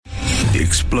the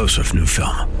explosive new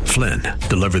film, Flynn,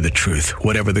 Deliver the Truth,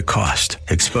 Whatever the Cost,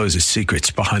 exposes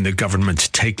secrets behind the government's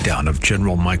takedown of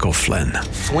General Michael Flynn.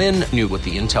 Flynn knew what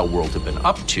the intel world had been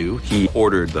up to. He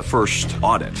ordered the first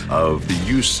audit of the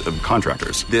use of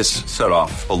contractors. This set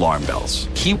off alarm bells.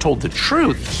 He told the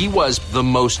truth. He was the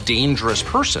most dangerous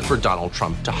person for Donald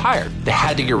Trump to hire. They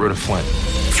had to get rid of Flynn.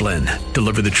 Flynn,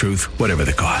 Deliver the Truth, Whatever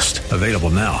the Cost. Available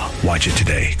now. Watch it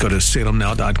today. Go to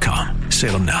salemnow.com.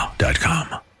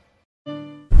 salemnow.com.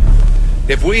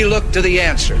 If we look to the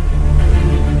answer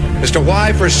as to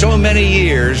why for so many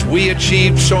years we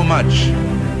achieved so much,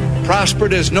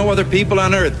 prospered as no other people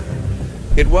on earth,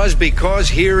 it was because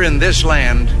here in this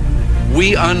land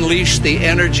we unleashed the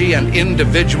energy and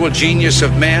individual genius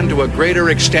of man to a greater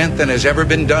extent than has ever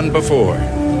been done before.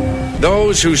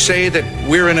 Those who say that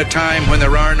we're in a time when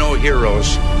there are no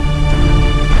heroes,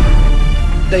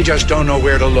 they just don't know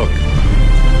where to look.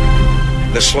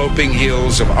 The sloping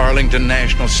hills of Arlington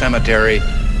National Cemetery,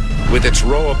 with its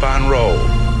row upon row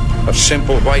of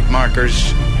simple white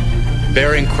markers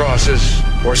bearing crosses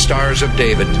or stars of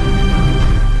David,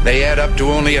 they add up to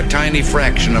only a tiny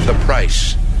fraction of the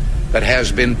price that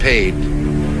has been paid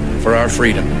for our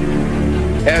freedom.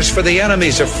 As for the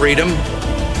enemies of freedom,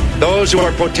 those who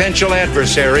are potential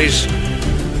adversaries,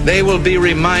 they will be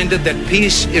reminded that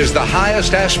peace is the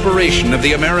highest aspiration of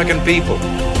the American people.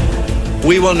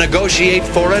 We will negotiate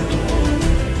for it,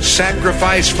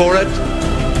 sacrifice for it.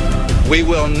 We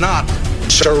will not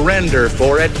surrender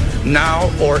for it now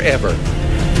or ever.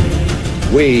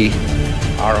 We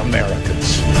are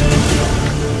Americans.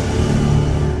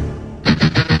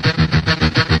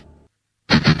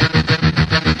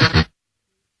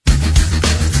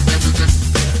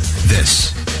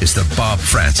 This is the Bob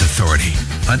Frantz Authority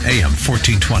on AM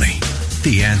 1420.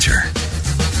 The Answer.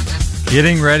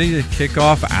 Getting ready to kick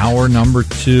off hour number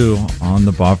 2 on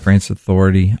the Bob Frantz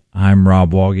Authority. I'm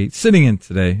Rob Walgate, sitting in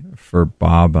today for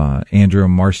Bob. Andrew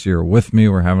and Marcy are with me.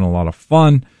 We're having a lot of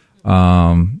fun.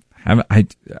 I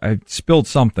spilled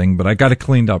something, but I got it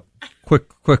cleaned up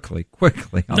quickly.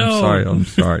 I'm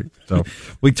sorry. So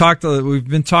we've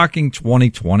been talking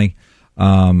 2020,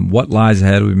 what lies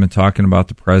ahead. We've been talking about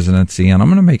the presidency, and I'm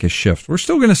going to make a shift. We're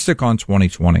still going to stick on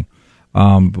 2020. But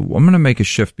I'm going to make a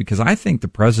shift because I think the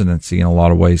presidency in a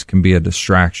lot of ways can be a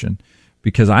distraction,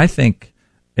 because I think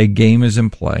a game is in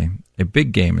play, a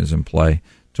big game is in play,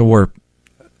 to where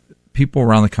people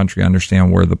around the country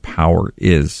understand where the power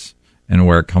is and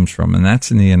where it comes from, and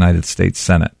that's in the United States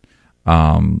Senate.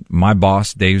 My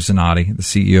boss, Dave Zanotti, the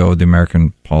CEO of the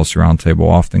American Policy Roundtable,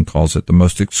 often calls it the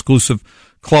most exclusive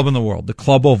club in the world, the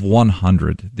Club of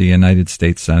 100, the United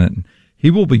States Senate. He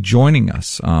will be joining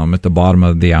us at the bottom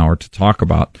of the hour to talk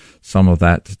about some of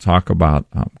that, to talk about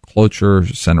cloture,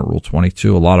 Senate Rule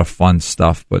 22, a lot of fun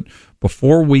stuff. But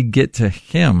before we get to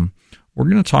him, we're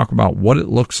going to talk about what it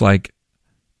looks like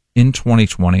in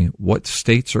 2020, what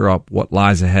states are up, what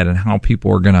lies ahead, and how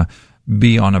people are going to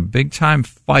be on a big-time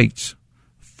fight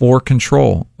for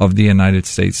control of the United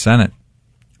States Senate.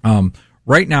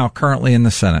 Right now, currently in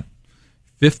the Senate,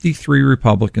 53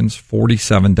 Republicans,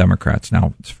 47 Democrats.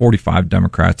 Now, it's 45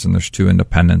 Democrats and there's 2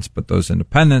 independents, but those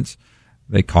independents,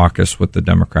 they caucus with the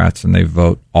Democrats and they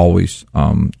vote always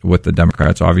with the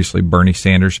Democrats. Obviously, Bernie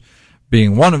Sanders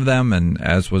being one of them, and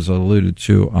as was alluded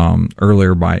to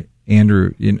earlier by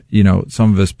Andrew, you know,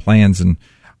 some of his plans, and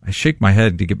I shake my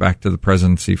head to get back to the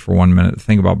presidency for 1 minute to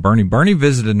think about Bernie. Bernie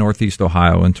visited Northeast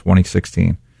Ohio in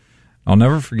 2016. I'll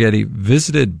never forget, he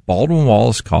visited Baldwin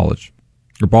Wallace College,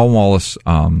 or Baldwin Wallace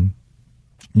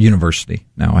University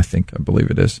now, I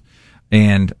believe it is.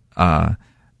 And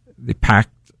they packed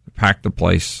the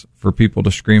place for people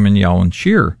to scream and yell and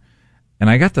cheer. And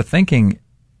I got to thinking,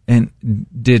 and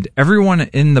did everyone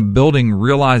in the building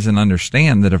realize and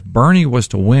understand that if Bernie was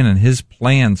to win and his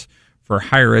plans for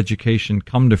higher education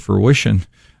come to fruition,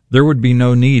 there would be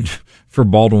no need for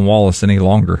Baldwin Wallace any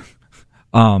longer,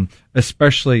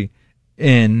 especially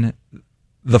in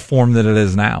the form that it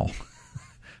is now.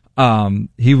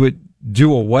 He would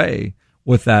do away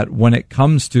with that when it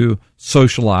comes to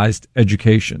socialized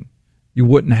education. You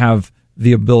wouldn't have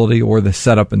the ability or the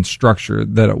setup and structure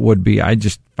that it would be. I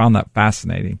just found that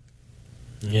fascinating.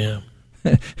 Yeah.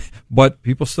 But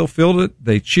people still feel it.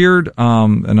 They cheered,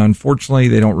 and unfortunately,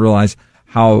 they don't realize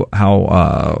how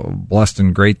blessed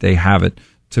and great they have it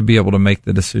to be able to make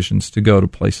the decisions to go to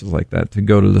places like that, to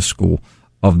go to the school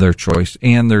of their choice.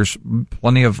 And there's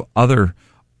plenty of other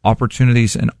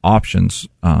opportunities and options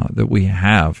that we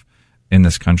have in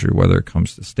this country, whether it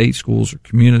comes to state schools or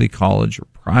community college or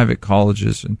private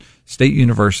colleges and state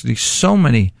universities. So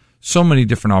many so many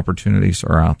different opportunities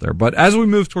are out there. But as we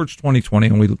move towards 2020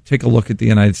 and we take a look at the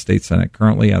United States Senate,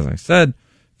 currently, as I said,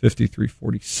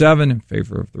 53-47 in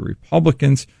favor of the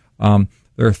Republicans.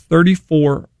 There are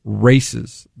 34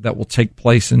 races that will take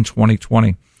place in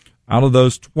 2020. Out of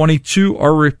those, 22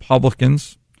 are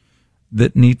Republicans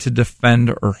that need to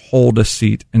defend or hold a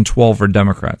seat, and 12 are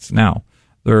Democrats. Now,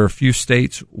 there are a few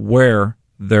states where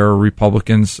there are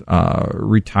Republicans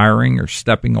retiring or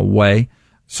stepping away,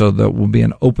 so that will be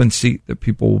an open seat that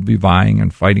people will be vying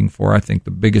and fighting for. I think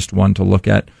the biggest one to look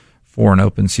at for an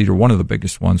open seat, or one of the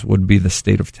biggest ones, would be the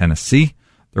state of Tennessee.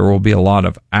 There will be a lot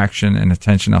of action and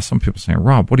attention. Now, some people are saying,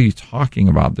 Rob, what are you talking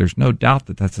about? There's no doubt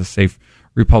that that's a safe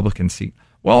Republican seat.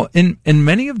 Well, in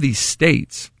many of these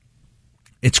states,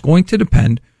 it's going to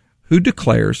depend who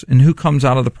declares and who comes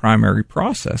out of the primary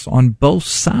process on both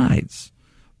sides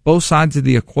of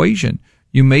the equation.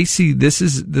 You may see this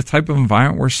is the type of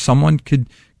environment where someone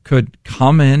could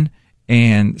come in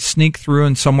and sneak through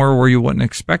in somewhere where you wouldn't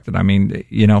expect it. I mean,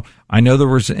 I know there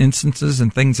was instances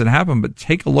and things that happened, but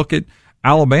take a look at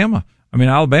Alabama. I mean,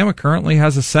 Alabama currently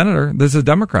has a senator that's a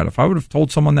Democrat. If I would have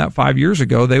told someone that 5 years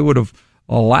ago, they would have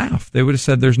laughed. They would have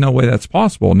said there's no way that's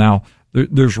possible. Now,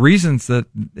 there's reasons that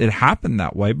it happened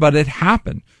that way, but it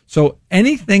happened. So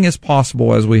anything is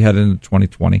possible as we head into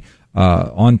 2020.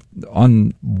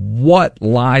 On what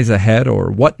lies ahead,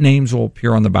 or what names will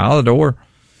appear on the ballot, or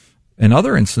in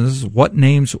other instances, what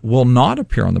names will not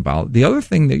appear on the ballot. The other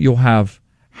thing that you'll have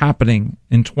happening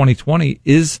in 2020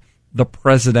 is the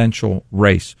presidential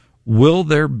race. Will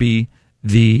there be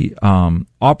the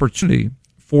opportunity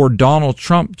for Donald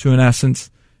Trump to, in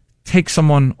essence, take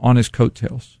someone on his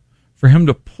coattails, for him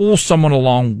to pull someone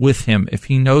along with him if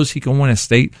he knows he can win a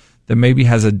state that maybe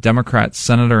has a Democrat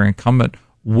senator incumbent?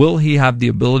 Will he have the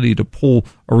ability to pull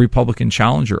a Republican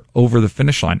challenger over the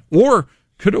finish line? Or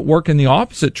could it work in the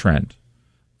opposite trend?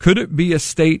 Could it be a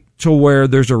state to where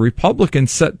there's a Republican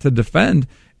set to defend,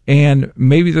 and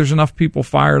maybe there's enough people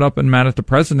fired up and mad at the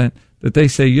president that they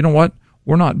say, you know what,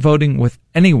 we're not voting with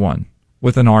anyone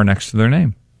with an R next to their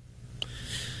name?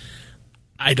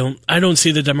 I don't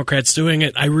see the Democrats doing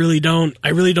it. I really don't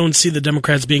see the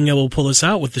Democrats being able to pull this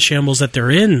out with the shambles that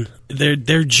they're in.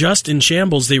 They're just in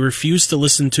shambles. They refuse to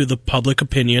listen to the public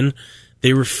opinion.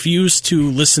 They refuse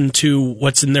to listen to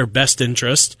what's in their best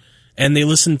interest. And they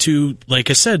listen to,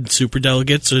 like I said,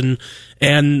 superdelegates,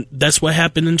 and that's what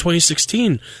happened in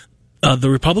 2016.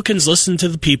 The Republicans listened to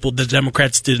the people, the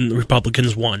Democrats didn't, the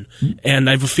Republicans won. And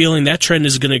I have a feeling that trend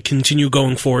is going to continue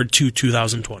going forward to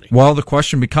 2020. Well, the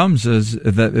question becomes is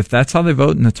that if that's how they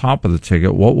vote in the top of the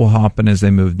ticket, what will happen as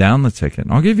they move down the ticket?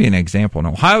 And I'll give you an example.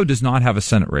 Now, Ohio does not have a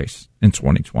Senate race in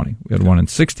 2020. We had one in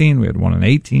 16, we had one in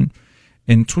 18.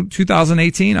 In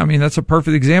 2018, I mean, that's a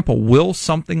perfect example. Will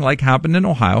something like happened in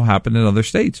Ohio happen in other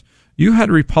states? You had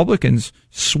Republicans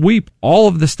sweep all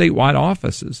of the statewide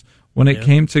offices when it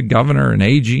came to governor and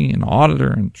AG and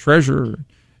auditor and treasurer.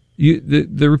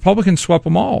 The Republicans swept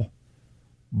them all.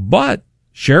 But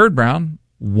Sherrod Brown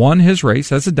won his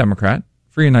race as a Democrat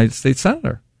for United States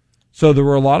Senator. So there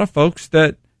were a lot of folks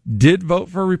that did vote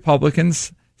for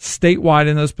Republicans statewide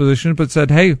in those positions, but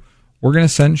said, hey, we're going to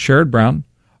send Sherrod Brown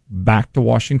back to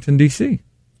Washington, D.C.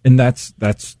 And that's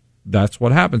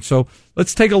what happened. So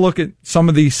let's take a look at some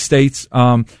of these states.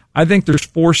 I think there's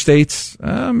 4 states,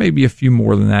 maybe a few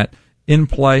more than that, in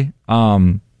play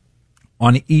on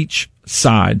each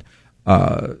side.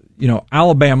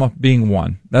 Alabama being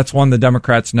one. That's one the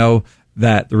Democrats know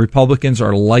that the Republicans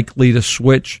are likely to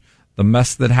switch. The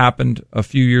mess that happened a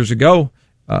few years ago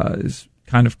is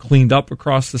kind of cleaned up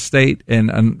across the state,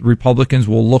 and Republicans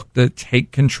will look to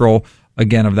take control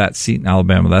again of that seat in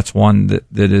Alabama. That's one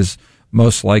that is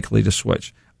most likely to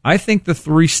switch. I think the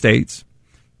 3 states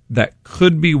that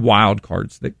could be wild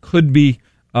cards, that could be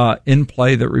in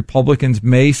play, that Republicans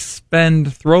may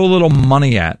throw a little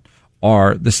money at,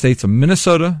 are the states of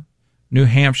Minnesota, New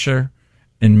Hampshire,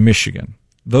 and Michigan.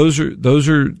 Those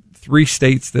are 3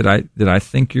 states that I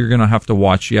think you're going to have to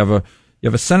watch. You have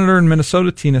a senator in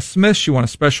Minnesota, Tina Smith. She won a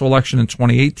special election in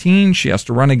 2018. She has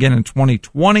to run again in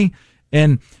 2020.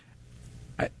 And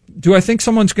do I think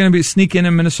someone's going to be sneak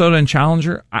in Minnesota and challenge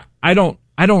her? I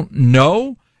don't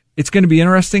know. It's going to be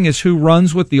interesting as who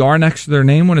runs with the R next to their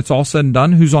name when it's all said and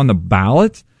done, who's on the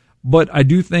ballot. But I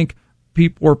do think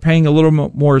people are paying a little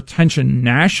more attention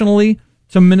nationally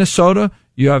to Minnesota.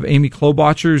 You have Amy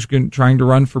Klobuchar who's trying to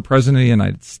run for president of the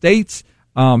United States.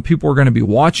 People are going to be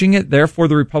watching it. Therefore,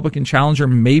 the Republican challenger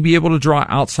may be able to draw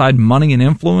outside money and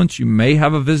influence. You may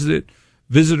have a visit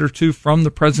or two from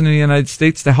the president of the United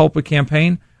States to help a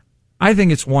campaign. I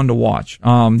think it's one to watch.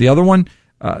 The other one,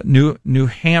 New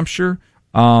Hampshire.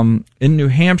 In New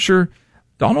Hampshire,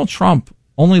 Donald Trump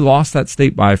only lost that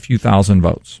state by a few thousand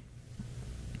votes.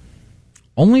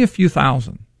 Only a few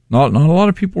thousand. Not a lot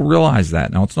of people realize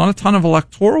that. Now, it's not a ton of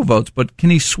electoral votes, but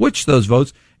can he switch those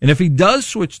votes? And if he does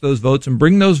switch those votes and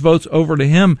bring those votes over to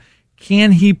him,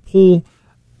 can he pull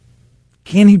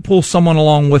someone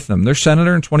along with them? Their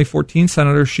senator in 2014,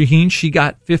 Senator Shaheen, she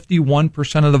got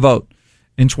 51% of the vote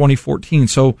in 2014.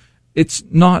 So it's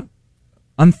not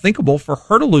unthinkable for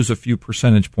her to lose a few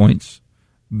percentage points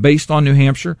based on New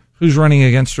Hampshire. Who's running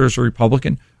against her as a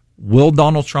Republican? Will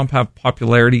Donald Trump have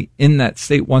popularity in that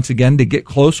state once again to get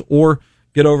close or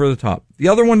get over the top? The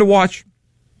other one to watch,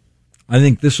 I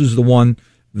think this is the one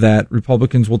that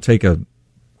Republicans will take a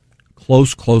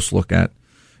close look at,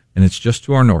 and it's just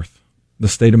to our north, the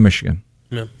state of Michigan.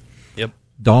 Yeah. Yep.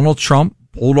 Donald Trump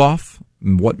pulled off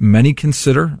what many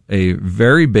consider a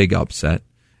very big upset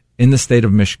in the state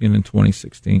of Michigan in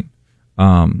 2016.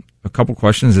 A couple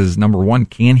questions is, number one,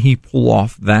 can he pull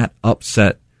off that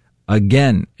upset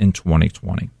again in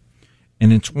 2020?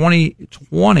 And in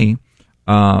 2020,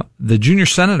 the junior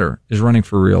senator is running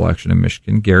for re-election in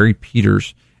Michigan, Gary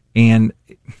Peters, and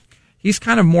he's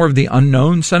kind of more of the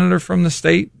unknown senator from the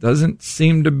state, doesn't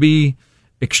seem to be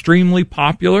extremely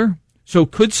popular. So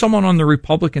could someone on the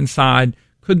Republican side,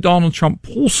 could Donald Trump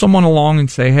pull someone along and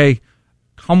say, hey,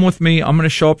 come with me, I'm going to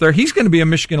show up there? He's going to be in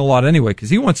Michigan a lot anyway, because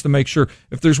he wants to make sure,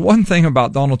 if there's one thing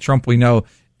about Donald Trump we know,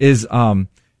 is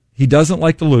he doesn't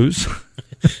like to lose.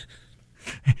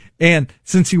 And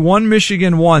since he won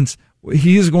Michigan once,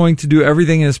 he is going to do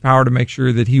everything in his power to make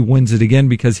sure that he wins it again,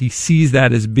 because he sees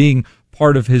that as being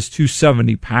part of his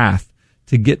 270 path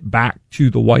to get back to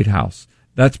the White House.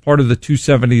 That's part of the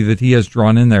 270 that he has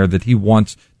drawn in there, that he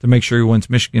wants to make sure he wins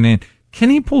Michigan. And can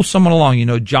he pull someone along? You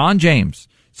know, John James,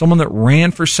 someone that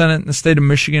ran for Senate in the state of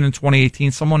Michigan in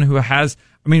 2018, someone who has,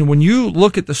 I mean, when you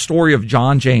look at the story of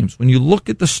John James, when you look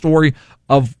at the story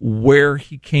of where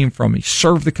he came from, he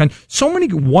served the country, so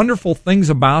many wonderful things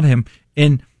about him,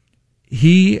 and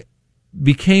he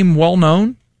became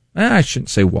well-known. I shouldn't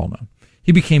say well-known.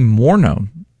 He became more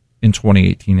known in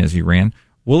 2018 as he ran.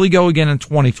 Will he go again in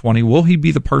 2020? Will he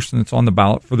be the person that's on the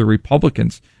ballot for the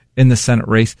Republicans in the Senate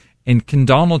race? And can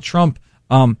Donald Trump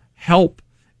help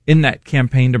in that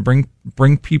campaign to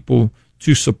bring people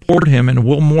to support him? And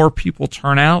will more people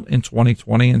turn out in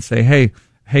 2020 and say, hey,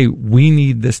 we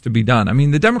need this to be done? I mean,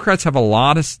 the Democrats have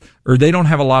they don't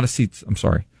have a lot of seats. I'm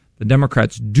sorry. The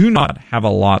Democrats do not have a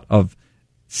lot of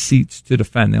seats to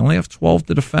defend. They only have 12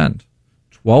 to defend.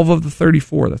 12 of the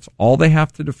 34. That's all they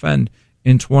have to defend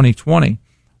in 2020.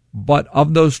 But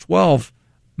of those 12,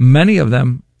 many of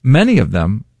them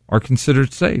are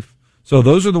considered safe. So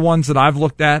those are the ones that I've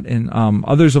looked at, and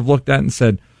others have looked at and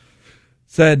said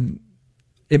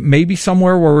it may be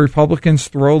somewhere where Republicans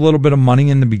throw a little bit of money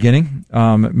in the beginning.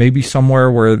 It may be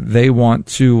somewhere where they want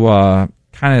to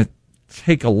kind of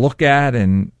take a look at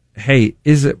and, hey,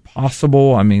 is it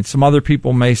possible? I mean, some other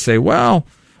people may say, well,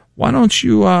 why don't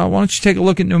you take a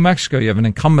look at New Mexico? You have an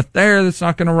incumbent there that's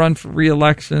not going to run for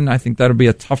re-election. I think that'll be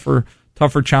a tougher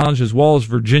challenge, as well as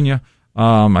Virginia.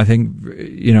 I think,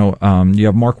 you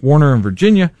have Mark Warner in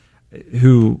Virginia,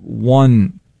 who's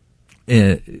won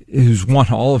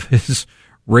all of his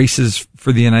races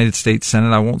for the United States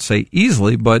Senate. I won't say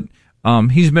easily, but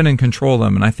he's been in control of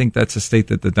them, and I think that's a state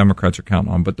that the Democrats are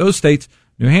counting on. But those states,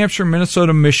 New Hampshire,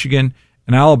 Minnesota, Michigan,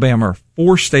 and Alabama, are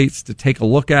 4 states to take a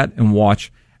look at and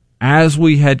watch as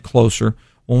we head closer.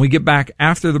 When we get back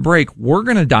after the break, we're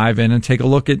going to dive in and take a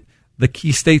look at the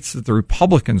key states that the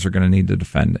Republicans are going to need to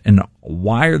defend, and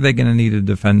why are they going to need to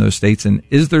defend those states, and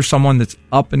is there someone that's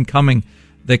up and coming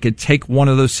that could take one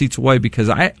of those seats away? Because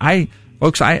I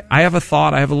have a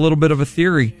thought, I have a little bit of a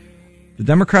theory. The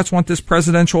Democrats want this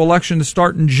presidential election to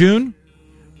start in June.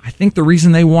 I think the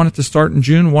reason they want it to start in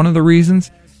June, one of the reasons,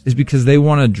 is because they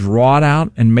want to draw it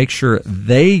out and make sure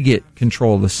they get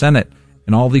control of the Senate,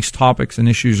 and all these topics and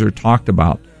issues are talked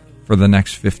about for the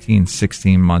next 15,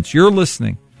 16 months. You're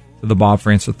listening to the Bob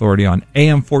Frantz Authority on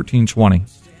AM 1420,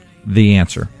 The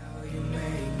Answer.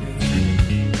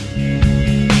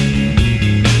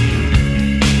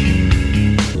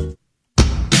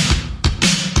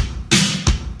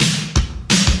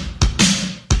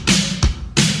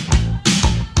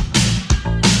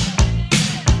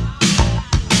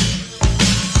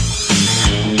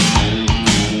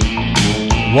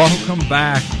 Welcome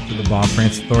back to the Bob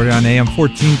Frantz Authority on AM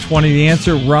 1420, The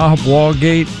Answer. Rob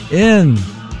Walgate in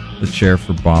the chair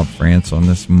for Bob Frantz on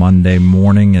this Monday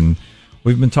morning, and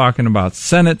we've been talking about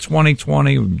Senate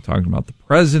 2020. We've been talking about the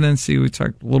presidency. We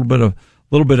talked a little bit of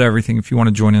everything. If you want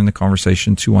to join in the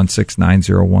conversation,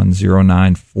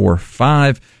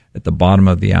 216-901-0945. at the bottom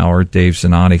of the hour. Dave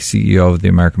Zanotti, CEO of the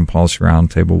American Policy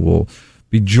Roundtable, will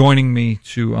be joining me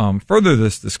to further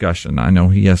this discussion. I know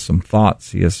he has some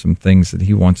thoughts. He has some things that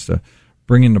he wants to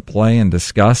bring into play and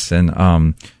discuss. And,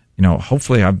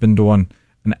 hopefully I've been doing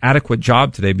an adequate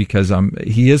job today because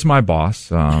he is my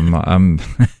boss. I'm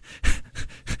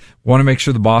want to make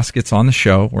sure the boss gets on the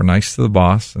show. We're nice to the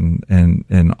boss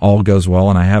and all goes well.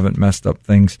 And I haven't messed up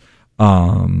things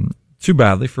too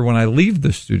badly for when I leave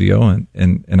the studio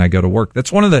and I go to work.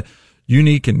 That's one of the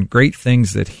unique and great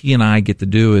things that he and I get to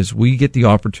do is we get the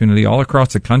opportunity all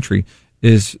across the country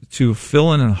is to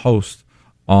fill in and host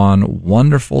on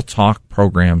wonderful talk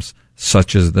programs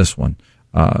such as this one.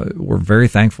 We're very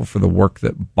thankful for the work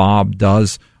that Bob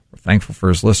does. We're thankful for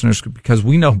his listeners because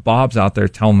we know Bob's out there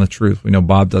telling the truth. We know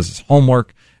Bob does his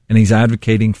homework and he's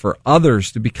advocating for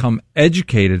others to become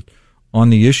educated on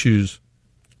the issues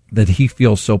that he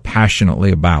feels so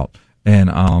passionately about. And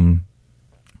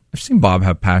I've seen Bob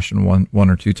have passion one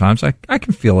or two times. I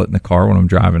can feel it in the car when I'm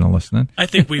driving and listening. I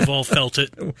think we've all felt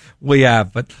it. We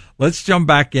have, but let's jump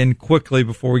back in quickly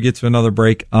before we get to another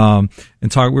break and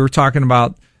talk. We were talking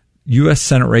about U.S.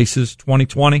 Senate races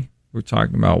 2020. We're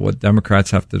talking about what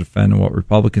Democrats have to defend and what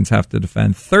Republicans have to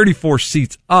defend. 34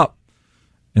 seats up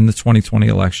in the 2020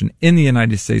 election in the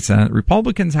United States Senate.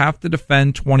 Republicans have to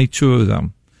defend 22 of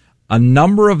them. A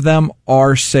number of them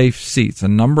are safe seats. A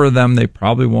number of them they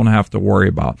probably won't have to worry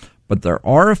about. But there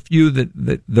are a few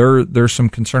that there's some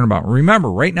concern about. Remember,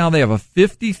 right now they have a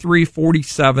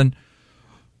 53-47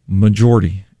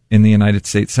 majority in the United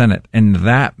States Senate, and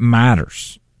that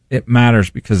matters. It matters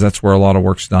because that's where a lot of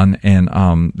work's done,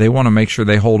 and they want to make sure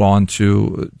they hold on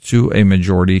to a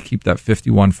majority, keep that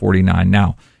 51-49.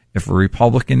 Now, if a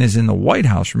Republican is in the White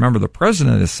House, remember the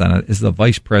president of the Senate is the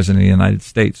vice president of the United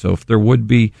States. So if there would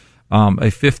be a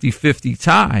 50-50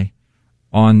 tie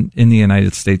in the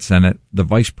United States Senate, the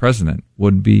vice president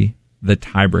would be the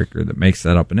tiebreaker that makes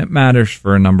that up. And it matters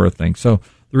for a number of things. So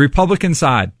the Republican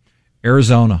side,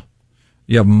 Arizona,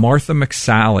 you have Martha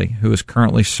McSally, who is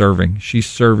currently serving. She's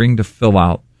serving to fill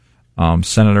out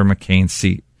Senator McCain's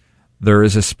seat. There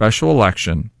is a special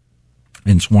election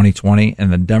in 2020,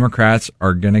 and the Democrats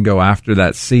are going to go after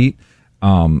that seat.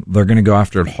 They're going to go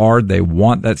after it hard. They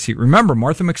want that seat. Remember,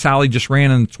 Martha McSally just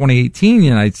ran in the 2018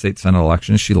 United States Senate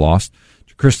election. She lost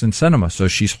to Kristen Sinema. So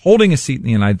she's holding a seat in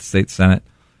the United States Senate.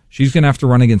 She's going to have to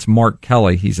run against Mark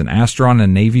Kelly. He's an astronaut and a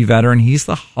Navy veteran. He's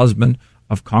the husband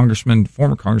of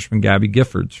former Congressman Gabby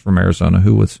Giffords from Arizona,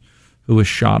 who was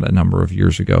shot a number of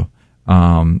years ago.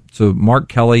 So Mark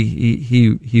Kelly,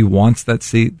 he wants that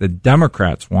seat. The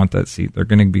Democrats want that seat. They're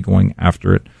going to be going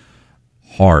after it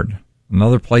hard.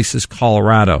 Another place is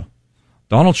Colorado.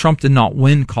 Donald Trump did not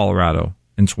win Colorado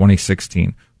in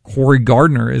 2016. Cory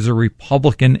Gardner is a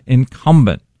Republican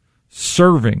incumbent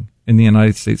serving in the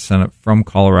United States Senate from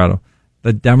Colorado.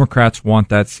 The Democrats want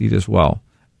that seat as well,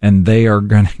 and they are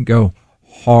going to go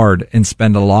hard and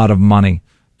spend a lot of money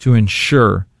to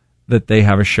ensure that they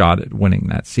have a shot at winning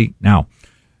that seat. Now,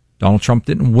 Donald Trump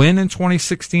didn't win in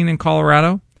 2016 in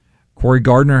Colorado. Cory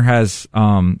Gardner has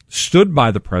stood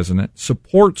by the president,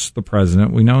 supports the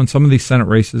president. We know in some of these Senate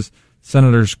races,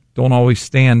 senators don't always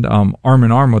stand arm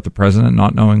in arm with the president,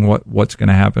 not knowing what's going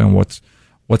to happen and what's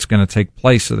going to take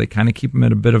place. So they kind of keep him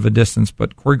at a bit of a distance.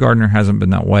 But Cory Gardner hasn't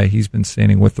been that way. He's been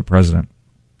standing with the president.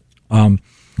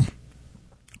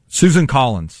 Susan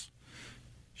Collins,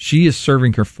 she is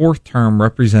serving her fourth term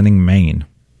representing Maine.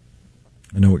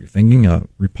 I know what you're thinking, a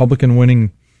Republican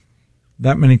winning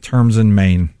that many terms in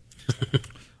Maine.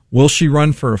 Will she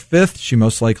run for a fifth? She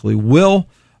most likely will,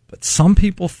 but some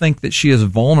people think that she is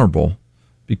vulnerable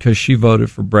because she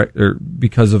voted for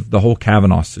because of the whole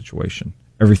Kavanaugh situation,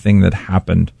 everything that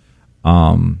happened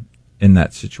in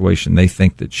that situation. They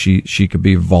think that she could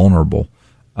be vulnerable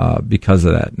because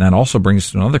of that. And that also brings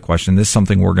us to another question. This is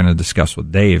something we're going to discuss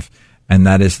with Dave, and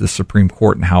that is the Supreme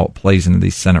Court and how it plays into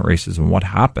these Senate races and what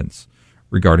happens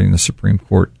regarding the Supreme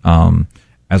Court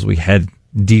as we head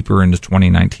deeper into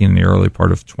 2019 and the early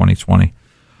part of 2020.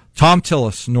 Tom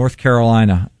Tillis, North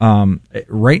Carolina.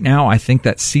 Right now, I think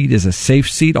that seat is a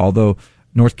safe seat, although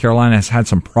North Carolina has had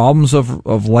some problems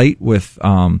of late with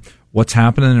what's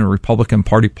happening in Republican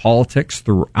Party politics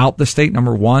throughout the state,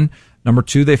 number one. Number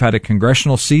two, they've had a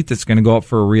congressional seat that's going to go up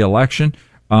for a re-election.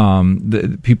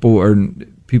 People are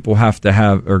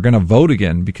going to vote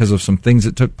again because of some things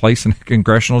that took place in a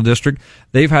congressional district.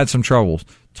 They've had some troubles.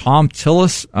 Tom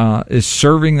Tillis is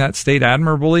serving that state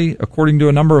admirably, according to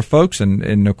a number of folks,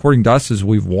 and according to us as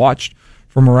we've watched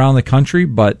from around the country.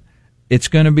 But it's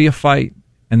going to be a fight,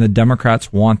 and the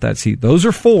Democrats want that seat. Those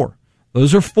are four.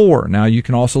 Those are 4. Now, you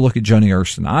can also look at Joni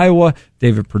Ernst in Iowa,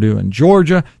 David Perdue in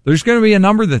Georgia. There's going to be a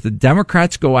number that the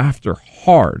Democrats go after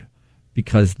hard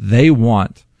because they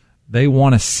want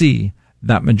to see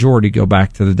that majority go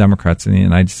back to the Democrats in the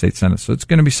United States Senate. So it's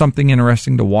going to be something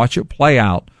interesting to watch it play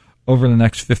out over the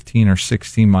next 15 or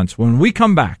 16 months. When we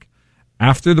come back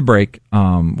after the break,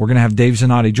 we're going to have Dave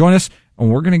Zanotti join us,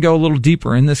 and we're going to go a little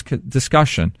deeper in this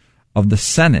discussion of the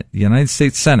Senate, the United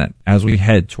States Senate, as we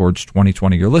head towards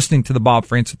 2020. You're listening to the Bob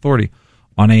Frantz Authority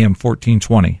on AM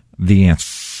 1420, The Answer.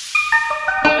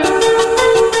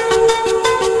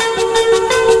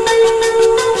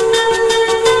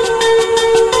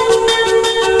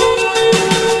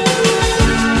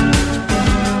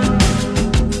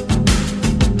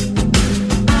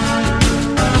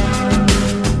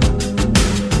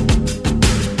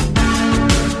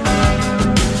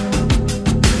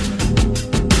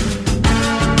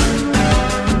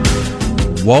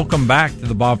 Welcome back to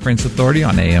the Bob Frantz Authority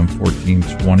on AM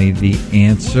 1420, The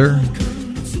Answer.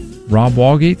 Rob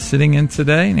Walgate sitting in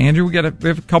today, and Andrew, we have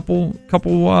a couple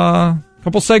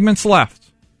segments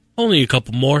left. Only a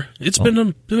couple more. It's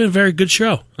been a very good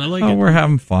show. I like it. We're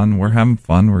having fun.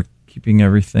 We're keeping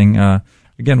everything.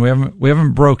 Again, we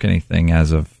haven't broke anything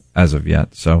as of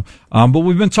yet. So, but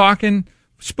we've been talking.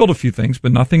 Spilled a few things,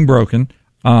 but nothing broken.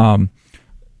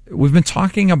 We've been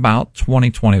talking about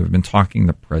 2020. We've been talking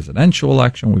the presidential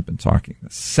election. We've been talking the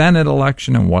Senate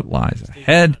election and what lies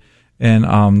ahead. And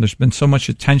there's been so much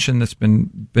attention that's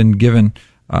been given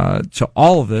to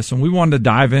all of this. And we wanted to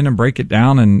dive in and break it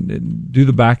down and do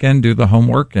the back end, do the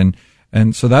homework.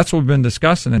 And so that's what we've been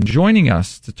discussing. And joining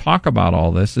us to talk about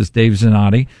all this is Dave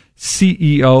Zanotti,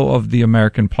 CEO of the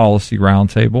American Policy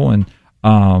Roundtable.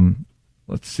 And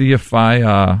let's see if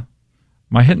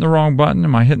am I hitting the wrong button?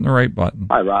 Am I hitting the right button?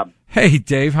 Hi, Rob. Hey,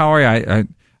 Dave. How are you?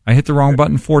 I hit the wrong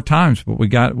button 4 times, but we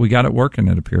got it working,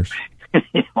 it appears.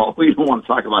 Well, we don't want to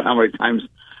talk about how many times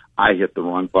I hit the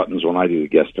wrong buttons when I do the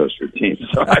guest host routine,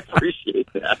 so I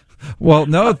appreciate that. Well,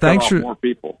 no, thanks for more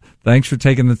people. Thanks for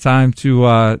taking the time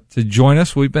to join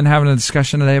us. We've been having a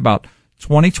discussion today about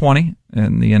 2020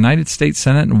 and the United States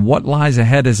Senate and what lies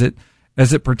ahead as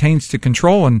it pertains to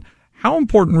control, and how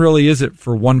important really is it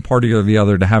for one party or the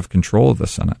other to have control of the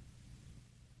Senate?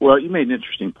 Well, you made an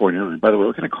interesting point earlier. By the way,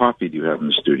 what kind of coffee do you have in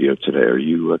the studio today? Are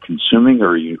you consuming,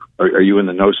 or are you in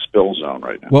the no spill zone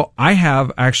right now? Well, I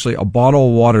have actually a bottle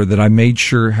of water that I made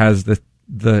sure has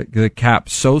the cap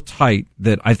so tight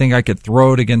that I think I could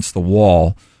throw it against the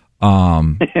wall,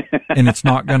 and it's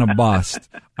not going to bust.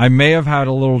 I may have had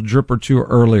a little drip or two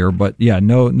earlier, but yeah,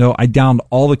 no, I downed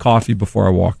all the coffee before I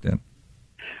walked in.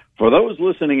 For those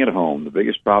listening at home, the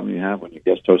biggest problem you have when you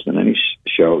guest host on any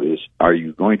show is, are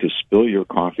you going to spill your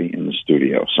coffee in the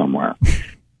studio somewhere?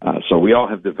 So we all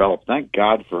have developed, thank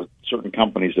God for certain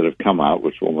companies that have come out,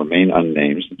 which will remain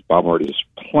unnamed, since Bob already has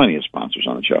plenty of sponsors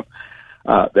on the show,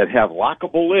 that have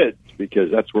lockable lids,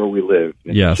 because that's where we live,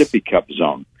 in the sippy cup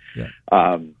zone. Yeah.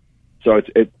 So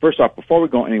first off, before we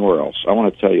go anywhere else, I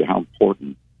want to tell you how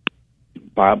important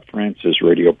Bob Frantz's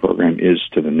radio program is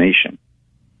to the nation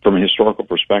from a historical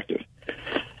perspective.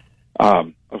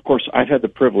 Of course, I've had the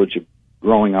privilege of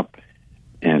growing up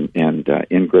and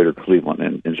in Greater Cleveland,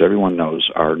 and as everyone knows,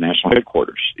 our national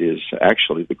headquarters is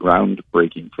actually, the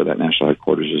groundbreaking for that national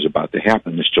headquarters is about to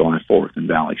happen this July 4th in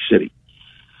Valley City.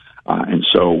 And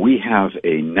so we have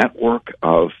a network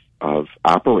of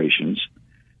operations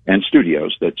and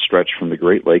studios that stretch from the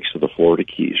Great Lakes to the Florida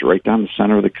Keys, right down the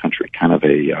center of the country, kind of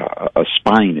a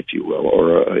spine, if you will,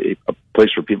 or a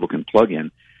place where people can plug in.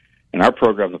 And our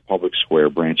program, The Public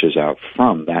Square, branches out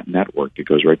from that network that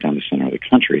goes right down the center of the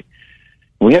country.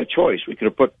 And we had a choice. We could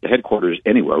have put the headquarters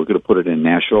anywhere. We could have put it in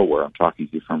Nashville, where I'm talking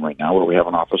to you from right now, where we have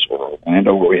an office, or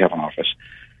Orlando, where we have an office.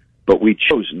 But we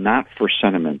chose, not for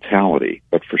sentimentality,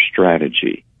 but for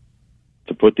strategy,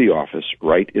 to put the office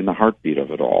right in the heartbeat of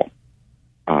it all,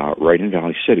 right in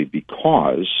Valley City,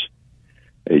 because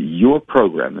your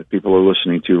program that people are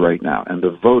listening to right now, and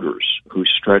the voters who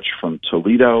stretch from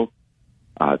Toledo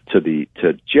to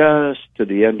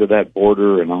the end of that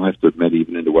border, and I'll have to admit,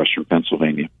 even into western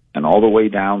Pennsylvania, and all the way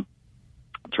down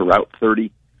to Route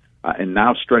 30, and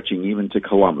now stretching even to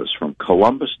Columbus, from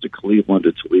Columbus to Cleveland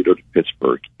to Toledo to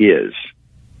Pittsburgh, is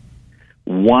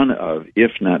one of,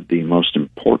 if not the most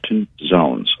important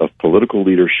zones of political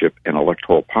leadership and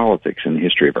electoral politics in the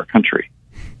history of our country.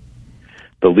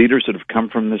 The leaders that have come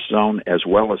from this zone, as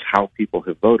well as how people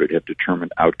have voted, have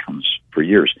determined outcomes for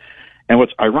years. And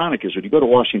what's ironic is when you go to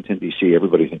Washington, D.C.,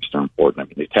 everybody thinks they're important. I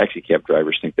mean, the taxi cab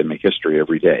drivers think they make history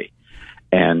every day.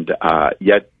 And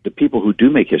yet the people who do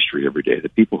make history every day, the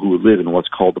people who live in what's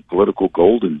called the political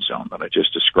golden zone that I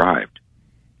just described,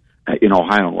 in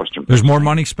Ohio and Western There's more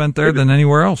money spent there than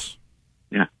anywhere else.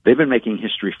 Yeah, they've been making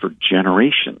history for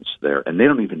generations there, and they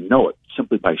don't even know it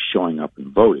simply by showing up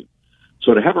and voting.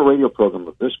 So to have a radio program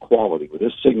of this quality, with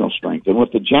this signal strength, and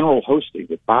with the general hosting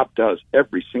that Bob does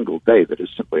every single day that is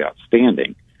simply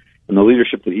outstanding, and the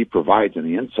leadership that he provides and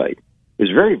the insight is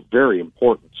very, very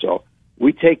important. So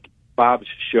we take Bob's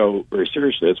show very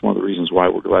seriously. That's one of the reasons why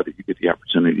we're glad that you get the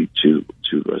opportunity to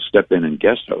step in and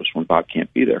guest host when Bob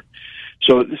can't be there.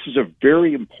 So this is a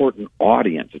very important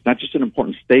audience. It's not just an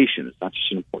important station. It's not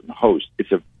just an important host.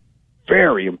 It's a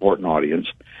very important audience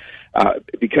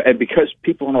because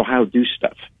people in Ohio do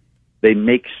stuff. They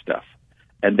make stuff.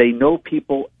 And they know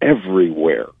people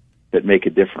everywhere that make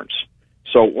a difference.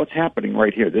 So what's happening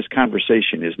right here, this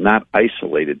conversation is not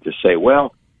isolated to say,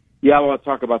 well, yeah, I want to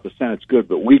talk about the Senate's good,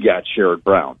 but we got Sherrod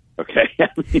Brown. Okay?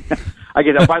 I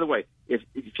get that. By the way, if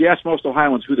you ask most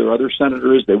Ohioans who their other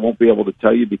senator is, they won't be able to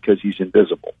tell you because he's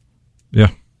invisible. Yeah.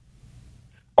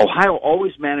 Ohio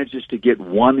always manages to get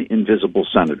one invisible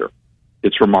senator.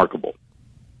 It's remarkable.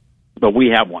 But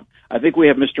we have one. I think we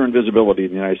have Mr. Invisibility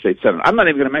in the United States Senate. I'm not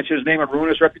even going to mention his name and ruin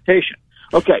his reputation.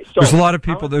 Okay, so there's a lot of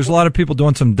people. There's a lot of people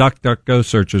doing some DuckDuckGo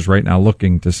searches right now,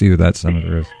 looking to see who that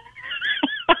senator is.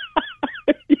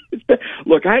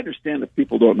 Look, I understand that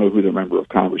people don't know who their member of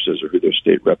Congress is or who their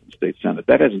state rep and state senate.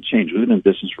 That hasn't changed. We've been in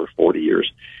business for 40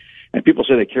 years, and people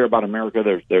say they care about America.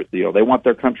 They want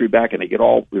their country back, and they get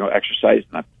all exercised.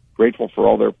 And I'm grateful for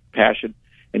all their passion.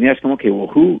 And you ask them, okay, well,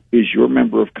 who is your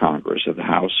member of Congress of the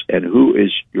House, and who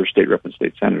is your state rep and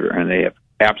state senator? And they have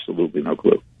absolutely no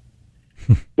clue.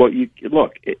 Well,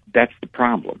 that's the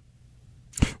problem.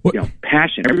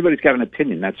 Passion. Everybody's got an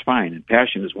opinion. That's fine, and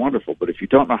passion is wonderful. But if you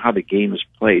don't know how the game is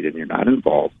played, and you're not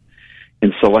involved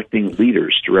in selecting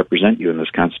leaders to represent you in this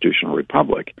constitutional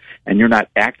republic, and you're not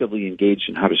actively engaged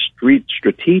in how to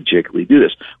strategically do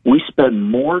this, we spend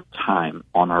more time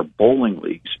on our bowling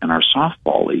leagues and our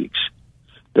softball leagues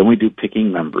than we do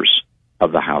picking members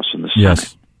of the House and the Senate.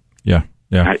 Yes. Yeah.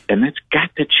 Yeah. And that's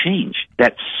got to change.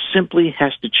 That simply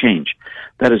has to change.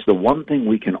 That is the one thing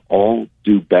we can all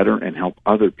do better and help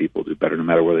other people do better no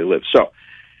matter where they live. So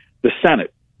the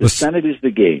Senate. The Senate is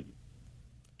the game.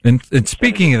 And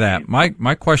speaking of that,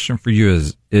 my question for you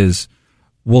is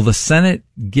will the Senate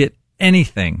get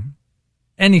anything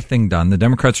done? The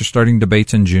Democrats are starting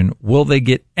debates in June. Will they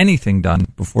get anything done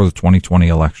before the 2020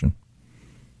 election?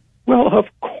 Well, of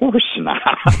course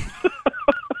not.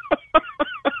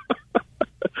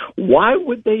 Why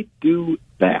would they do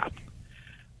that?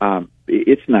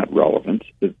 It's not relevant.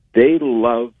 They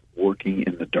love working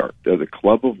in the dark. They're the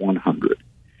Club of 100.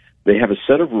 They have a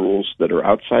set of rules that are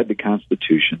outside the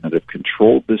Constitution that have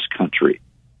controlled this country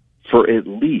for at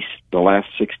least the last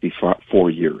 64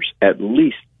 years. At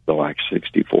least the last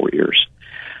 64 years.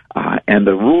 And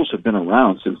the rules have been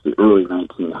around since the early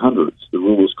 1900s. The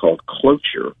rule is called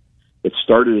cloture. It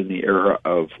started in the era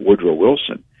of Woodrow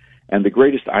Wilson. And the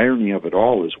greatest irony of it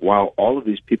all is while all of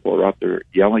these people are out there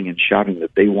yelling and shouting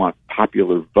that they want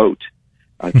popular vote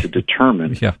to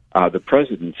determine the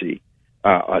presidency,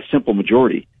 a simple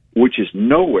majority, which is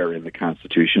nowhere in the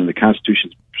Constitution. The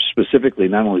Constitution specifically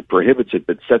not only prohibits it,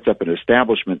 but sets up an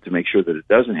establishment to make sure that it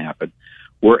doesn't happen.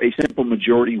 Where a simple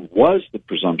majority was the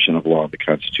presumption of law of the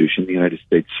Constitution, the United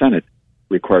States Senate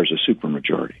requires a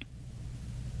supermajority.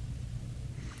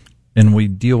 And we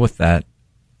deal with that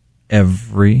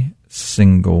every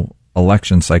single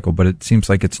election cycle, but it seems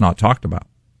like it's not talked about.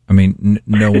 I mean,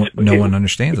 no one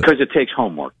understands it. Because it takes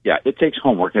homework. Yeah, it takes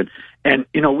homework. And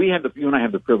you and I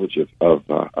have the privilege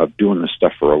of doing this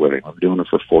stuff for a living. I've been doing it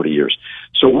for 40 years.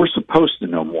 So we're supposed to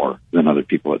know more than other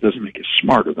people. It doesn't make us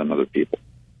smarter than other people.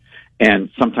 And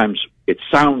sometimes it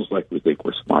sounds like we think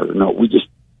we're smarter. No, we just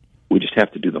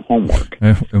have to do the homework.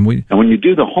 And when you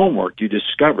do the homework, you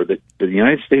discover that the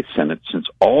United States Senate, since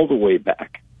all the way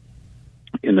back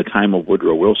in the time of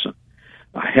Woodrow Wilson,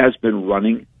 has been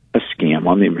running a scam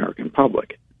on the American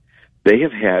public. They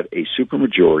have had a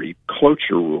supermajority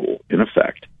cloture rule in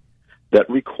effect that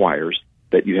requires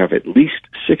that you have at least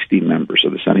 60 members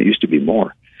of the Senate. It used to be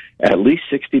more. At least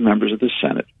 60 members of the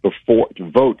Senate before to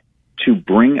vote to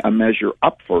bring a measure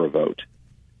up for a vote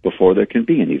before there can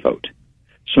be any vote.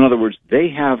 So in other words, they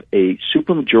have a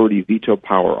supermajority veto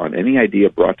power on any idea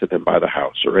brought to them by the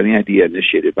House or any idea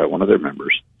initiated by one of their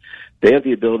members. They have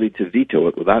the ability to veto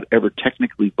it without ever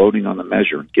technically voting on the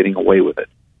measure and getting away with it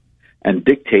and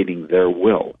dictating their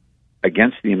will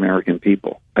against the American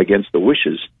people, against the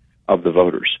wishes of the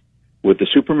voters, with the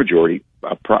supermajority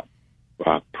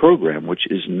program, which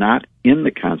is not in the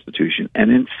Constitution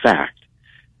and, in fact,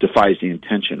 defies the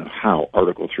intention of how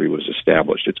Article 3 was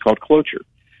established. It's called cloture.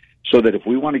 So that if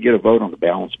we want to get a vote on the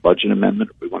balanced budget amendment,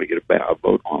 if we want to get a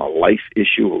vote on a life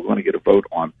issue, or we want to get a vote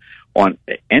on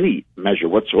any measure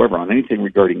whatsoever, on anything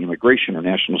regarding immigration or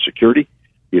national security,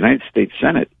 the United States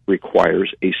Senate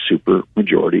requires a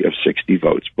supermajority of 60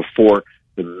 votes before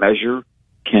the measure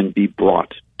can be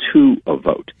brought to a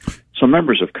vote. So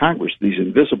members of Congress, these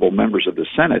invisible members of the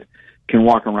Senate, can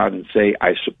walk around and say,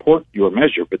 I support your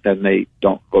measure, but then they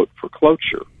don't vote for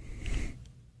cloture.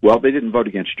 Well, they didn't vote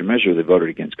against your measure, they voted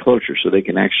against cloture, so they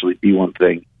can actually be one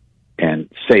thing and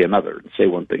say another, and say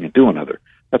one thing and do another.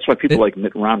 That's why people like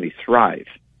Mitt Romney thrive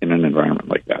in an environment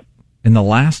like that. And the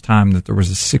last time that there was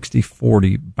a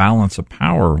 60-40 balance of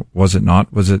power, was it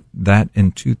not? Was it that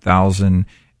in 2009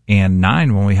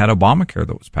 when we had Obamacare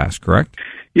that was passed, correct?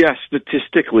 Yes,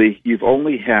 statistically, you've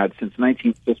only had, since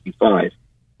 1955,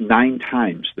 9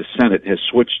 times the Senate has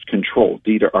switched control,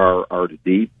 D to R, R to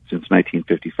D, since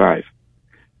 1955.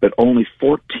 But only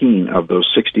 14 of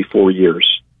those 64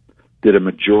 years did a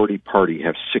majority party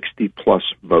have 60-plus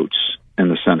votes in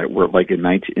the Senate, where, like in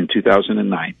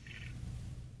 2009,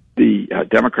 the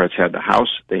Democrats had the House,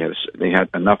 they had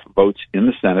enough votes in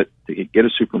the Senate to get a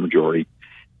supermajority,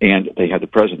 and they had the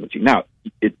presidency. Now,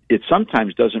 it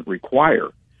sometimes doesn't require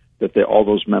that all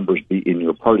those members be in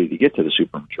your party to get to the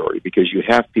supermajority, because you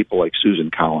have people like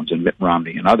Susan Collins and Mitt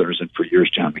Romney and others, and for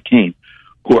years John McCain,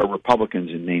 who are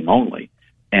Republicans in name only,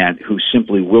 and who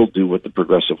simply will do what the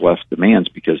progressive left demands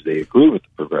because they agree with the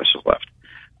progressive left.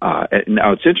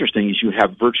 Now, it's interesting is you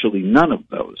have virtually none of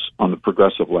those on the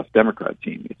progressive left Democrat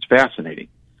team. It's fascinating.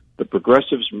 The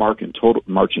progressives march in total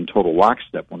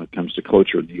lockstep when it comes to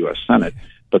cloture in the U.S. Senate,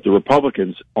 but the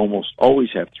Republicans almost always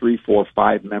have 3, 4,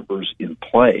 5 members in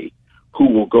play who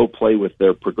will go play with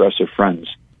their progressive friends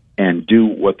and do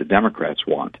what the Democrats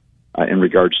want in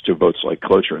regards to votes like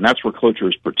cloture. And that's where cloture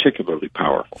is particularly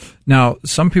powerful. Now,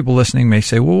 some people listening may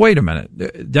say, well, wait a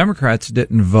minute. Democrats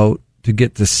didn't vote to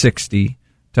get to 60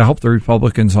 to help the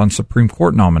Republicans on Supreme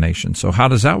Court nominations. So how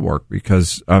does that work?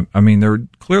 Because, there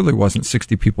clearly wasn't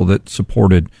 60 people that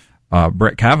supported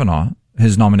Brett Kavanaugh,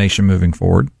 his nomination moving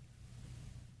forward.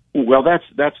 Well, that's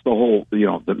the whole,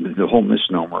 the whole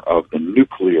misnomer of the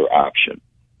nuclear option.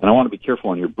 And I want to be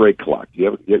careful on your break clock.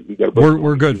 You got a break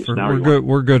we're good for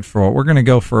we're good for it. We're going to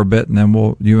go for a bit, and then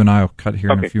you and I will cut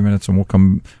here in a few minutes, and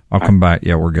I'll come back.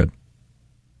 Yeah, we're good.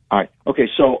 All right. Okay.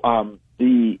 So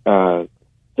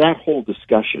that whole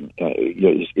discussion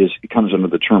comes under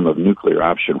the term of nuclear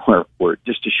option, where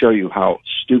just to show you how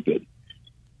stupid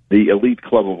the elite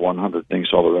club of 100 thinks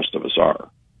all the rest of us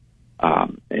are.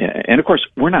 And of course,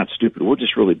 we're not stupid. We're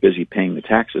just really busy paying the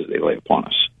taxes they lay upon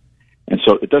us. And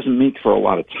so it doesn't make for a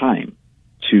lot of time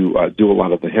to do a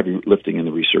lot of the heavy lifting in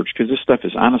the research, because this stuff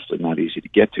is honestly not easy to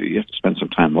get to. You have to spend some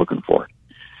time looking for it.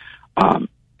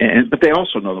 But they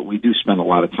also know that we do spend a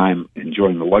lot of time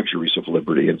enjoying the luxuries of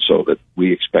liberty, and so that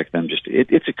we expect them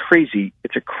it's a crazy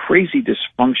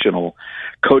dysfunctional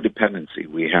codependency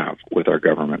we have with our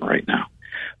government right now.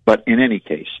 But in any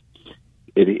case,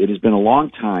 it has been a long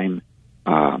time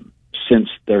since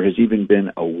there has even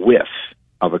been a whiff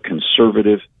of a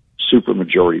conservative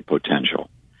supermajority potential.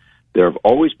 There have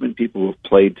always been people who have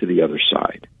played to the other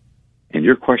side. And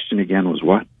your question again was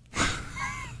what?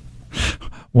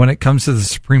 When it comes to the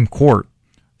Supreme Court,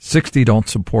 60 don't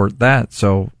support that.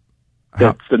 So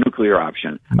that's the nuclear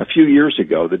option. A few years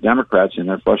ago, the Democrats, in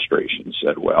their frustration,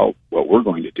 said, well, what we're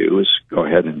going to do is go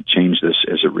ahead and change this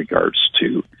as it regards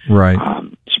to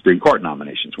Supreme Court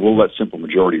nominations. We'll let simple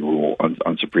majority rule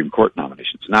on Supreme Court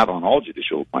nominations, not on all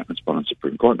judicial appointments, but on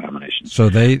Supreme Court nominations. So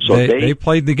they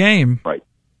played the game. Right.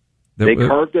 They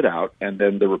carved it out, and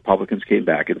then the Republicans came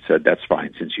back and said, that's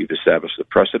fine. Since you've established the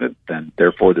precedent, then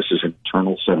therefore this is an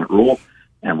internal Senate rule.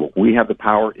 And when we have the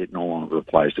power, it no longer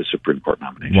applies to Supreme Court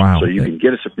nominations. Wow. So you can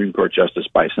get a Supreme Court justice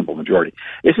by a simple majority.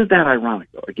 Isn't that ironic,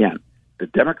 though? Again, the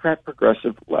Democrat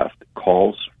progressive left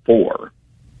calls for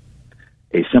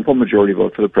a simple majority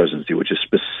vote for the presidency, which is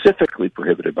specifically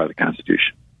prohibited by the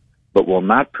Constitution, but will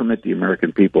not permit the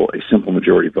American people a simple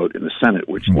majority vote in the Senate,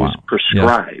 which is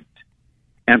prescribed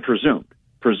and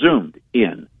presumed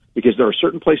in, because there are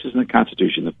certain places in the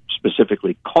Constitution that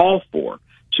specifically call for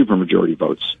supermajority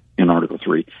votes in Article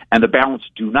 3, and the balance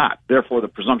do not. Therefore, the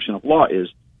presumption of law is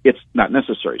it's not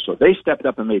necessary. So they stepped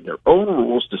up and made their own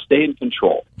rules to stay in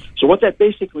control. So what that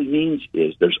basically means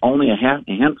is there's only a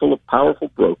handful of powerful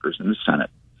brokers in the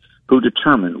Senate who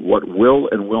determine what will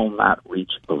and will not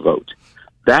reach a vote.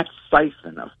 That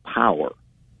siphon of power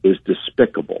is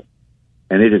despicable,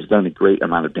 and it has done a great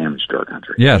amount of damage to our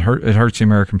country. Yeah, it hurts the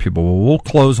American people. Well, we'll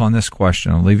close on this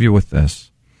question. I'll leave you with this.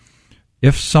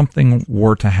 If something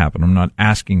were to happen, I'm not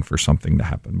asking for something to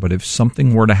happen, but if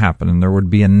something were to happen and there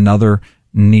would be another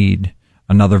need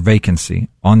another vacancy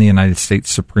on the United States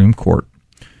Supreme Court,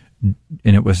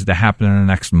 and it was to happen in the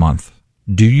next month,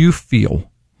 do you feel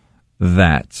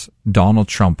that Donald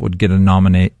Trump would get a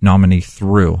nominee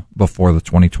through before the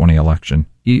 2020 election?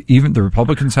 Even the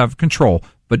Republicans have control,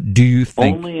 but do you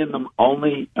think only in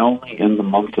the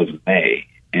month of May?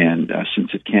 And since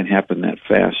it can't happen that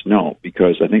fast, no,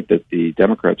 because I think that the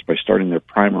Democrats, by starting their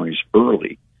primaries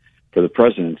early for the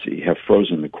presidency, have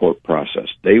frozen the court process.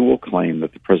 They will claim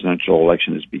that the presidential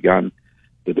election has begun,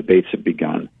 the debates have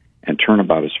begun, and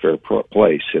turnabout is fair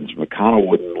play. Since McConnell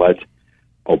wouldn't let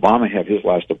Obama have his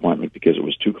last appointment because it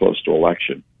was too close to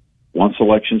election. Once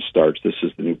election starts, this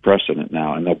is the new precedent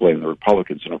now, and they'll blame the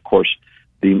Republicans. And of course,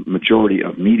 the majority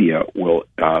of media will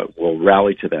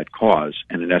rally to that cause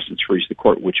and, in essence, freeze the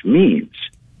court, which means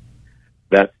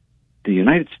that the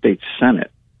United States Senate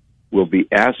will be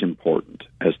as important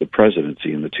as the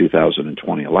presidency in the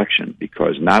 2020 election,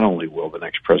 because not only will the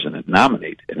next president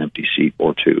nominate an empty seat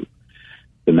or two,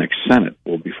 the next Senate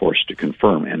will be forced to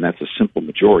confirm, and that's a simple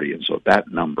majority, and so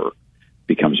that number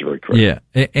becomes very critical.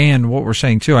 Yeah, and what we're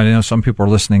saying, too, I know some people are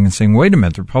listening and saying, wait a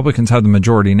minute, the Republicans have the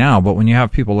majority now, but when you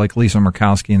have people like Lisa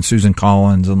Murkowski and Susan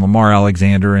Collins and Lamar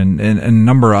Alexander and a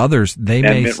number of others,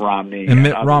 Mitt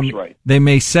Romney, right. They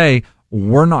may say,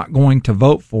 we're not going to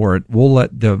vote for it. We'll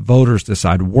let the voters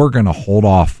decide. We're going to hold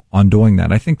off on doing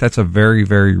that. I think that's a very,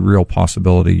 very real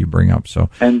possibility you bring up. So,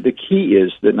 and the key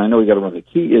is that, and I know we got to run. The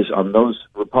key is on those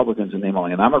Republicans in name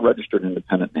only. And I'm a registered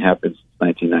independent and have been since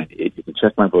 1998. You can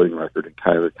check my voting record in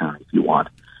Cuyahoga County if you want,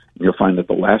 and you'll find that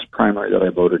the last primary that I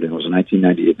voted in was in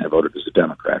 1998, and I voted as a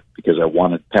Democrat because I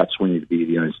wanted Pat Sweeney to be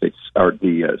the United States or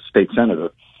the state senator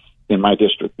in my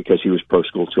district because he was pro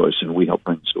school choice, and we helped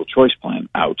bring the school choice plan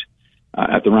out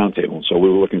at the roundtable. And so we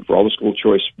were looking for all the school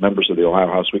choice members of the Ohio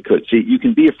House we could. See, you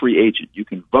can be a free agent. You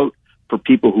can vote for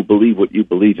people who believe what you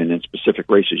believe in specific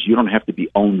races. You don't have to be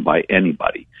owned by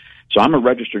anybody. So I'm a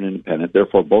registered independent.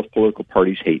 Therefore, both political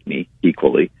parties hate me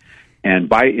equally. And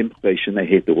by implication, they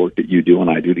hate the work that you do and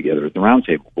I do together at the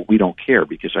roundtable. But we don't care,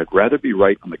 because I'd rather be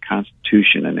right on the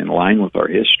Constitution and in line with our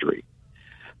history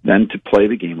than to play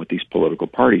the game with these political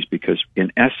parties, because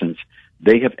in essence,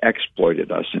 they have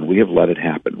exploited us, and we have let it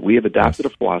happen. We have adopted a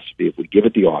philosophy: if we give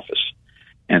it the office,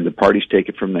 and the parties take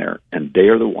it from there, and they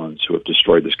are the ones who have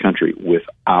destroyed this country with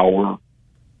our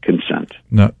consent.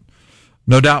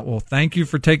 No doubt. Well, thank you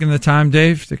for taking the time,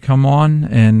 Dave, to come on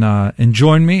and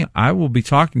join me. I will be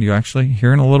talking to you actually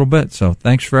here in a little bit. So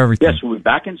thanks for everything. Yes, we'll be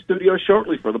back in studio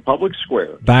shortly for the Public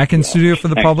Square. Back in studio for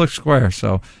the Public Square.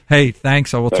 So, hey,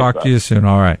 thanks. I will talk to you soon.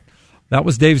 All right. That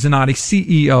was Dave Zanotti,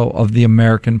 CEO of the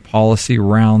American Policy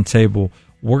Roundtable.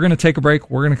 We're going to take a break.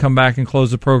 We're going to come back and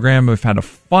close the program. We've had a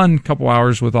fun couple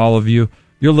hours with all of you.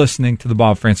 You're listening to the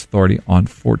Bob Frantz Authority on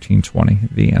 1420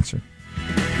 The Answer.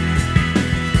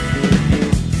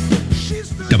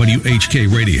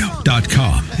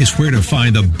 WHKRadio.com is where to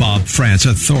find the Bob Frantz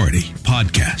Authority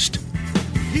podcast.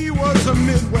 He was a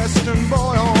Midwestern boy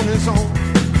on his own.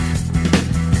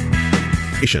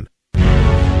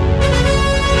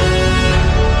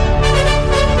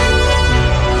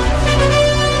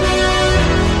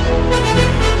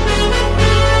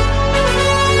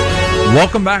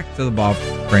 Welcome back to the Bob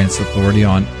Frantz Authority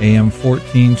on AM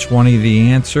 1420 The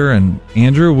Answer. And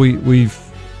Andrew,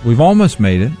 we've almost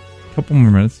made it. A couple more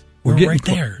minutes. We're right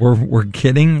there. We're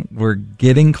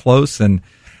getting close, and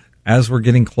as we're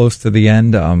getting close to the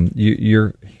end,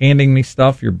 you're handing me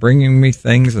stuff, you're bringing me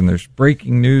things, and there's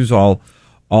breaking news all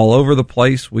over the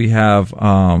place. We have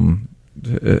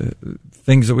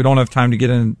things that we don't have time to get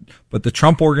in, but the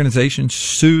Trump Organization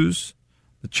sues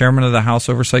the chairman of the House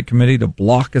Oversight Committee to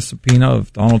block a subpoena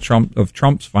of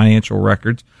Trump's financial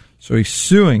records. So he's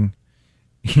suing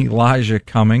Elijah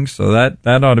Cummings, so that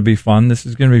ought to be fun. This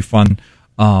is going to be fun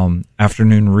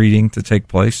afternoon reading to take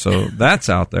place, so that's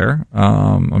out there.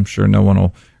 I'm sure no one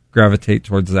will gravitate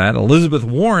towards that. Elizabeth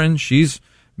Warren, she's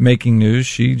making news.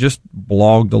 She just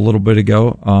blogged a little bit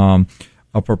ago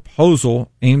a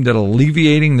proposal aimed at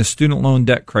alleviating the student loan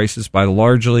debt crisis by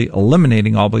largely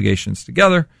eliminating obligations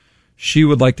together. She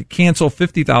would like to cancel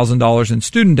 $50,000 in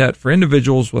student debt for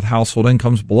individuals with household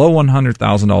incomes below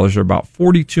 $100,000. There are about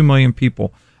 42 million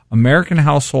people. American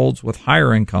households with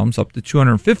higher incomes, up to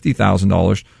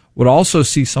 $250,000, would also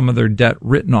see some of their debt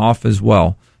written off as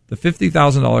well. The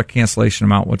 $50,000 cancellation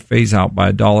amount would phase out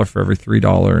by $1 for every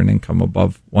 $3 in income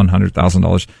above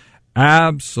 $100,000.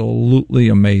 Absolutely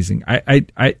amazing.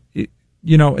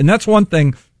 And that's one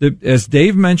thing that, as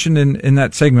Dave mentioned in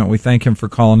that segment, we thank him for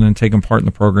calling and taking part in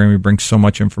the program. He brings so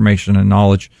much information and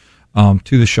knowledge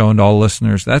to the show and to all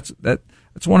listeners. That's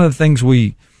one of the things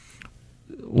we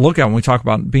look at when we talk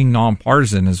about being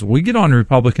nonpartisan is we get on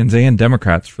Republicans and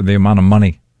Democrats for the amount of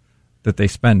money that they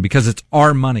spend, because it's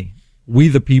our money. We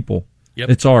the people. Yep.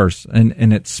 It's ours,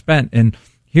 and it's spent. And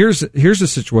here's a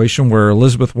situation where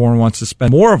Elizabeth Warren wants to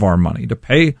spend more of our money to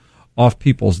pay off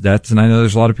people's debts. And I know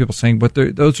there's a lot of people saying, but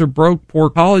those are broke, poor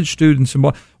college students.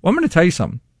 Well, I'm going to tell you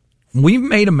something. We've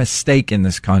made a mistake in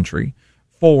this country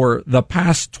for the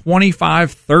past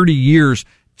 25, 30 years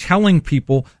telling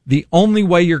people the only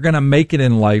way you're going to make it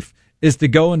in life is to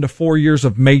go into 4 years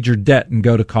of major debt and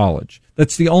go to college.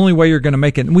 That's the only way you're going to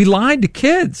make it. And we lied to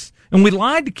kids.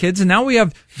 And now we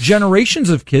have generations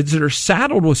of kids that are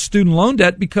saddled with student loan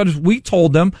debt because we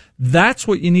told them that's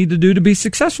what you need to do to be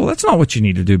successful. That's not what you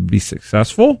need to do to be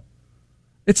successful.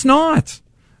 It's not.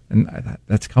 And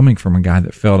that's coming from a guy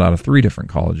that failed out of 3 different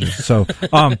colleges. So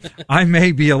I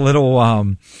may be a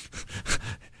little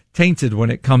tainted when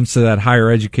it comes to that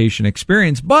higher education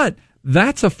experience, but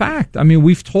that's a fact. I mean,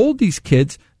 we've told these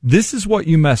kids, this is what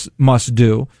you must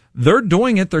do. They're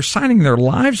doing it. They're signing their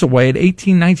lives away at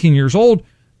 18, 19 years old.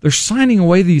 They're signing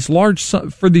away these large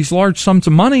sums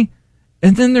of money,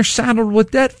 and then they're saddled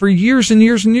with debt for years and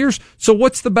years and years. So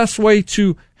what's the best way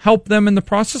to help them in the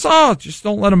process? Just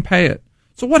don't let them pay it.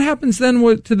 So what happens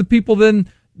then to the people then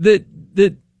that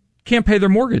can't pay their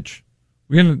mortgage?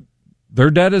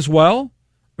 Their debt as well?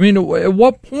 I mean, at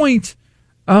what point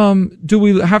do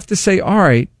we have to say, all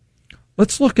right,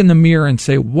 let's look in the mirror and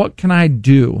say, what can I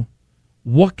do?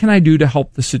 What can I do to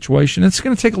help the situation? It's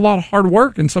going to take a lot of hard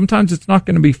work, and sometimes it's not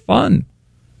going to be fun.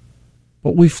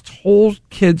 But we've told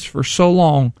kids for so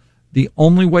long the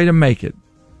only way to make it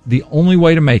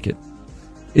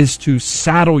is to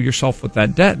saddle yourself with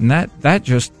that debt, and that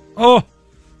just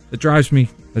it drives me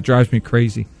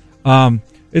crazy.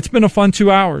 It's been a fun 2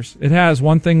 hours. It has.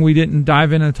 One thing we didn't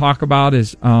dive in and talk about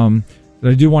is that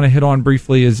I do want to hit on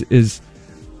briefly is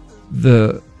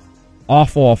the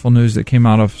awful news that came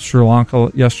out of Sri Lanka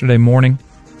yesterday morning.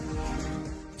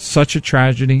 Such a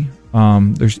tragedy.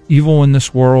 There's evil in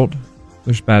this world.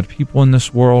 There's bad people in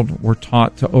this world. We're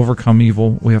taught to overcome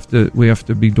evil. We have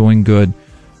to be doing good.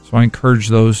 So I encourage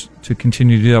those to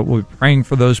continue to do that. We'll be praying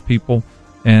for those people,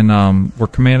 and we're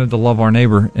commanded to love our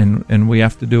neighbor, and we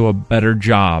have to do a better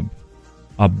job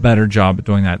at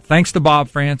doing that. Thanks to Bob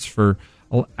France for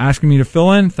asking me to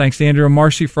fill in. Thanks to Andrew and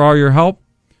Marcy for all your help.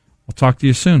 I'll talk to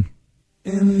you soon.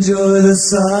 Enjoy the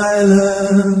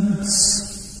silence.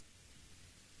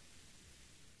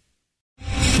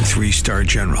 3-star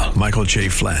General Michael J.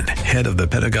 Flynn, head of the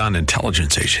Pentagon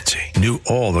Intelligence Agency, knew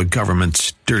all the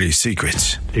government's dirty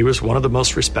secrets. He was one of the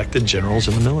most respected generals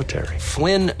in the military.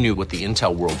 Flynn knew what the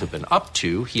intel world had been up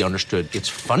to. He understood its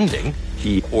funding.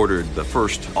 He ordered the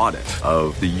first audit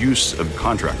of the use of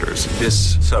contractors.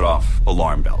 This set off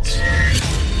alarm bells.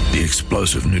 The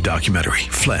explosive new documentary,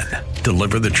 Flynn,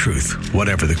 Deliver the Truth,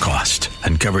 Whatever the Cost,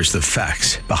 uncovers the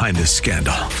facts behind this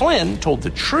scandal. Flynn told the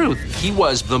truth. He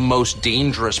was the most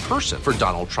dangerous person for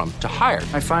Donald Trump to hire.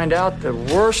 I find out the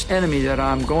worst enemy that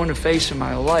I'm going to face in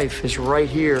my life is right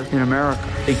here in America.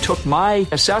 They took my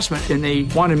assessment and they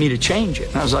wanted me to change it.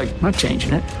 And I was like, I'm not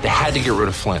changing it. They had to get rid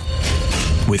of Flynn.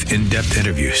 With in-depth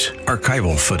interviews,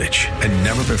 archival footage, and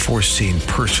never-before-seen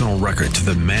personal records of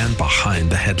the man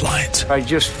behind the headlines. I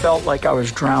just felt like I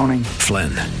was drowning. Flynn,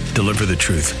 Deliver the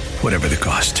Truth, Whatever the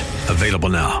Cost. Available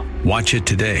now. Watch it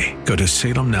today. Go to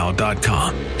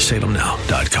salemnow.com.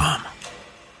 salemnow.com.